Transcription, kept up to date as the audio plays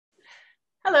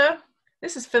Hello,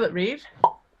 this is Philip Reeve.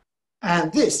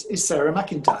 And this is Sarah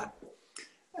McIntyre.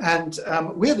 And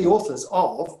we're the authors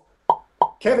of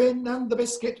Kevin and the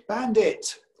Biscuit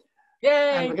Bandit.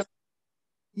 Yay!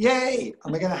 Yay!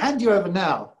 And we're going to hand you over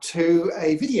now to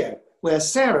a video where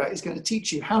Sarah is going to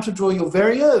teach you how to draw your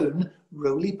very own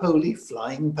Roly-Poly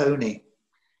Flying Pony.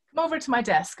 Come over to my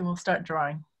desk and we'll start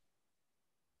drawing.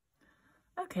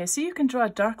 Okay, so you can draw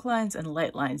dark lines and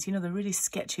light lines, you know, the really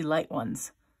sketchy light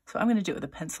ones. So I'm going to do it with a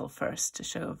pencil first to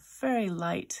show a very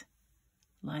light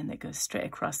line that goes straight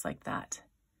across like that.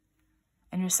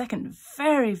 And your second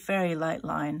very, very light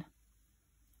line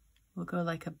will go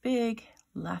like a big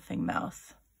laughing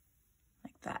mouth,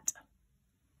 like that.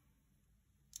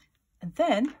 And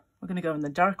then we're going to go in the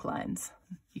dark lines.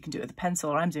 You can do it with a pencil,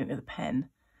 or I'm doing it with a pen.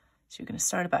 So you're going to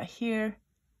start about here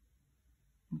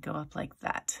and go up like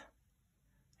that.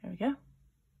 There we go.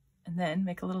 And then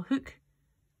make a little hook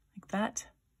like that.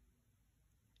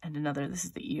 And another, this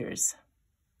is the ears.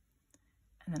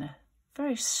 And then a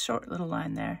very short little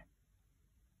line there.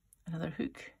 Another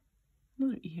hook,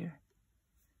 another ear.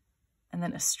 And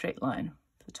then a straight line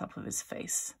to the top of his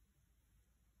face.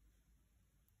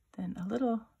 Then a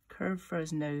little curve for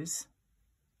his nose.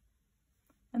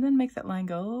 And then make that line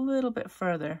go a little bit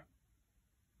further.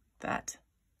 That.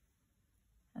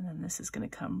 And then this is going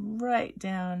to come right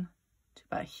down to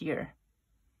about here.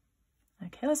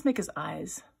 Okay, let's make his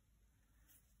eyes.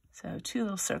 So two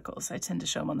little circles. I tend to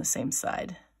show them on the same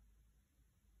side.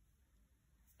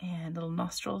 And little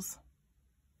nostrils.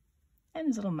 And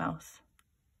his little mouth.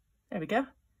 There we go.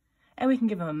 And we can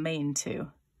give him a mane too.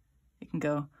 It can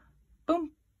go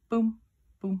boom, boom,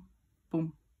 boom,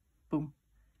 boom, boom.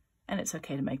 And it's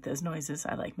okay to make those noises.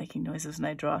 I like making noises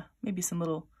when I draw. Maybe some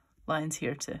little lines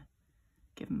here to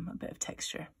give him a bit of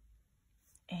texture.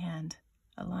 And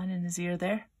a line in his ear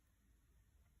there.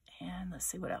 And let's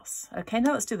see what else. Okay,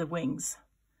 now let's do the wings.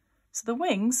 So the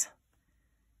wings,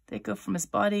 they go from his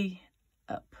body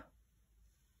up,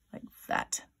 like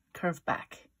that, curve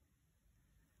back.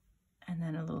 And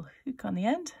then a little hook on the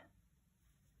end.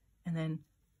 And then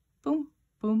boom,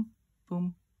 boom,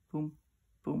 boom, boom,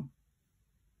 boom.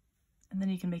 And then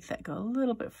you can make that go a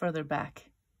little bit further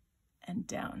back and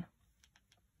down.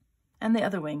 And the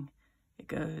other wing, it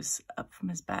goes up from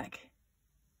his back,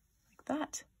 like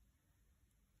that.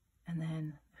 And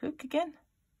then hook again,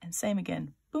 and same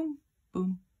again. Boom,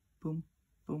 boom, boom,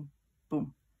 boom,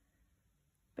 boom.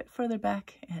 Bit further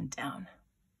back and down.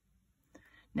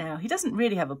 Now, he doesn't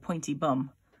really have a pointy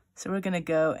bum, so we're going to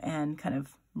go and kind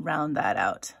of round that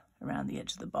out around the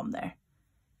edge of the bum there.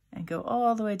 And go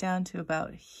all the way down to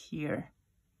about here.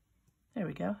 There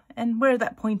we go. And where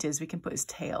that point is, we can put his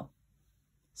tail.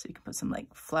 So you can put some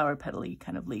like flower petal-y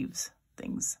kind of leaves,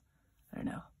 things. I don't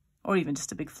know. Or even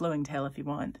just a big flowing tail if you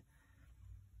want.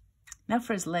 Now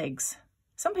for his legs.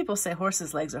 Some people say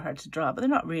horses' legs are hard to draw, but they're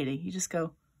not really. You just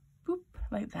go boop,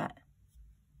 like that.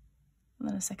 And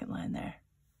then a second line there.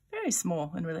 Very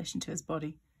small in relation to his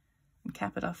body. And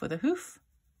cap it off with a hoof.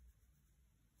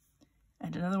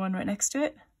 And another one right next to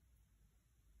it.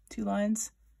 Two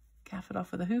lines. Cap it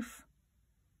off with a hoof.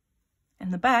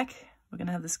 And the back, we're going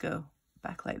to have this go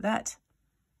back like that.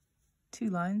 Two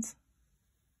lines.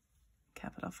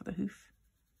 Cap it off with a hoof.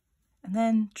 And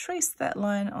then trace that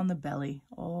line on the belly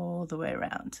all the way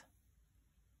around.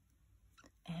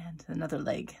 And another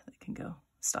leg that can go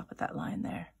stop at that line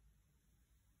there.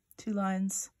 Two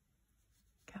lines,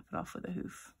 cap it off with a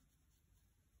hoof.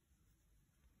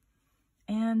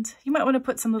 And you might want to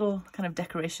put some little kind of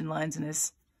decoration lines in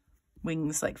his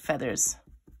wings, like feathers.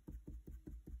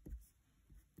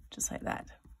 Just like that.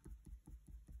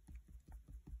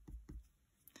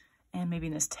 And maybe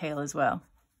in his tail as well.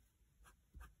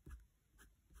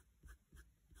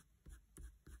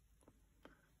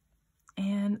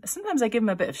 And sometimes I give him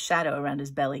a bit of shadow around his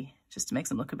belly, just to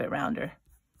make him look a bit rounder.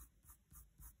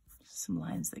 Just some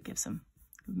lines that give him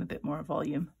a bit more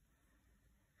volume.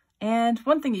 And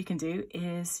one thing you can do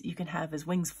is you can have his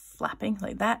wings flapping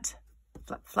like that.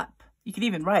 Flap, flap. You could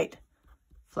even write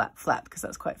flap, flap, because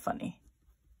that's quite funny.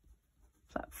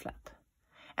 Flap, flap.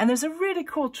 And there's a really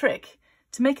cool trick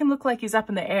to make him look like he's up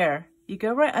in the air. You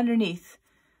go right underneath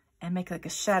and make like a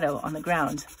shadow on the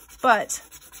ground. But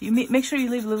you make sure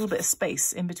you leave a little bit of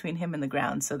space in between him and the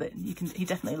ground so that he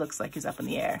definitely looks like he's up in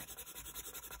the air.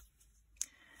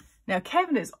 Now,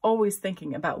 Kevin is always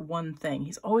thinking about one thing.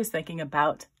 He's always thinking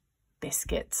about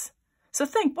biscuits. So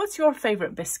think, what's your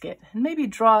favorite biscuit? And maybe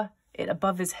draw it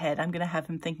above his head. I'm going to have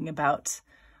him thinking about,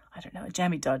 I don't know, a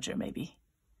jammy dodger maybe.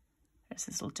 There's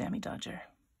his little jammy dodger.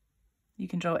 You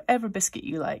can draw whatever biscuit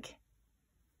you like.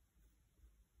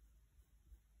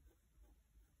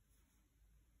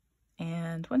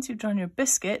 And And once you've drawn your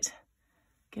biscuit,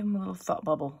 give him a little thought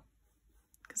bubble,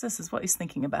 because this is what he's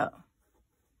thinking about.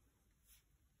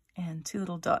 And 2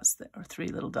 little dots, or 3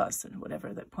 little dots, and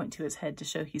whatever, that point to his head to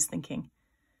show he's thinking.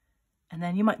 And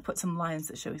then you might put some lines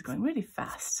that show he's going really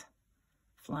fast,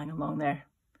 flying along there.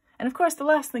 And of course, the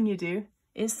last thing you do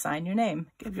is sign your name.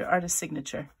 Give your artist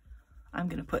signature. I'm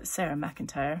going to put Sarah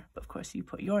McIntyre, but of course you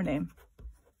put your name.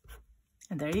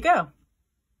 And there you go.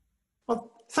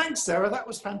 Well, thanks, Sarah. That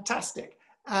was fantastic.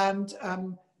 And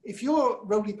if your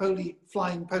Roly-Poly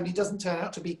Flying Pony doesn't turn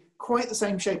out to be quite the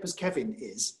same shape as Kevin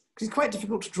is, because it's quite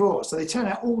difficult to draw, so they turn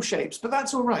out all shapes, but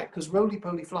that's all right, because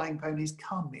Roly-Poly Flying Ponies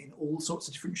come in all sorts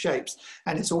of different shapes,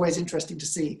 and it's always interesting to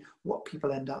see what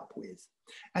people end up with.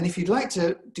 And if you'd like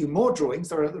to do more drawings,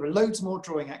 there are loads more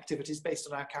drawing activities based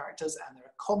on our characters, and there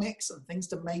are comics and things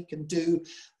to make and do,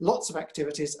 lots of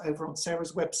activities over on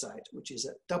Sarah's website, which is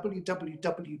at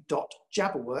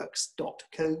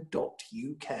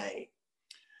www.jabberworks.co.uk.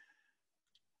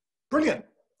 Brilliant.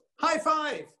 High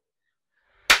five.